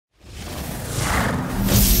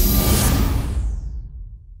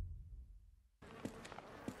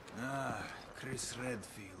is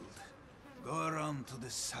Redfield. Go around to the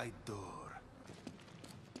side door.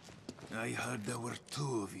 I heard there were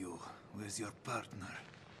two of you. Where's your partner?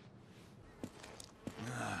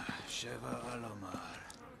 Ah, Sheva Alomar.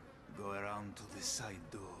 Go around to the side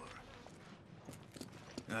door.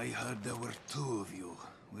 I heard there were two of you.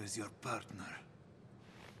 Where's your partner?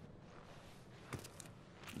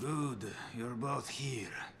 Good, you're both here.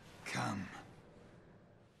 Come.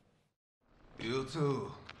 You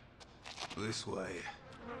too. This way.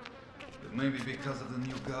 It may be because of the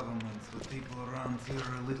new government, but people around here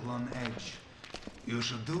are a little on edge. You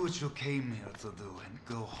should do what you came here to do and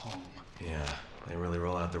go home. Yeah, they really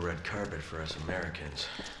roll out the red carpet for us Americans.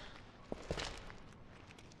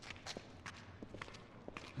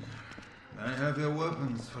 I have your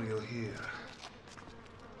weapons for you here.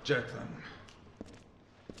 Check them.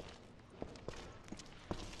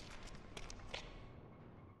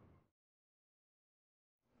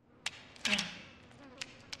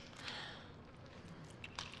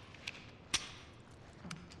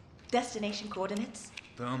 Destination coordinates?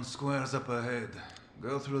 Town square's up ahead.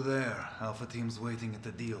 Go through there. Alpha team's waiting at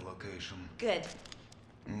the deal location. Good.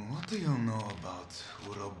 What do you know about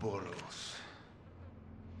Ouroboros?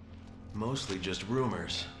 Mostly just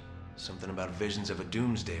rumors. Something about visions of a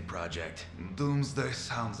doomsday project. Doomsday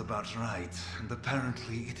sounds about right, and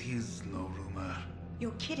apparently it is no rumor.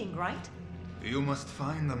 You're kidding, right? You must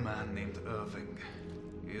find a man named Irving.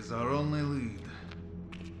 He is our only lead.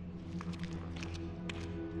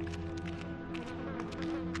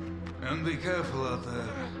 And be careful out there.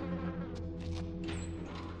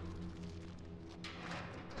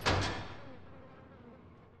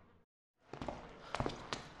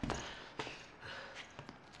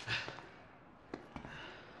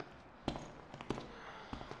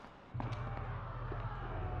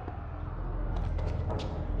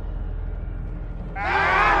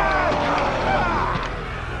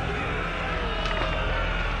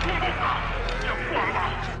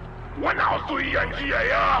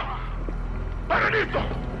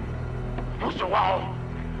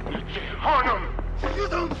 You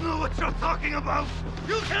don't know what you're talking about!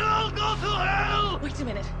 You can all go to hell! Wait a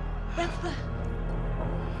minute. That's the...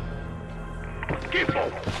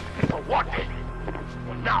 Tipo, what?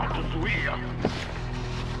 Now to Suia.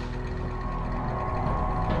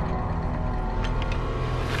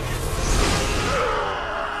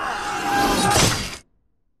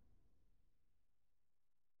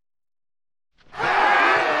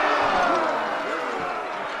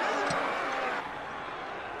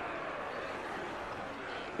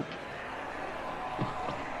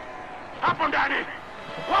 Happen, Danny!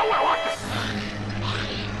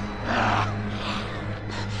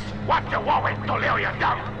 What the war with Toledo, you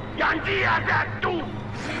dumb? Yandia that too!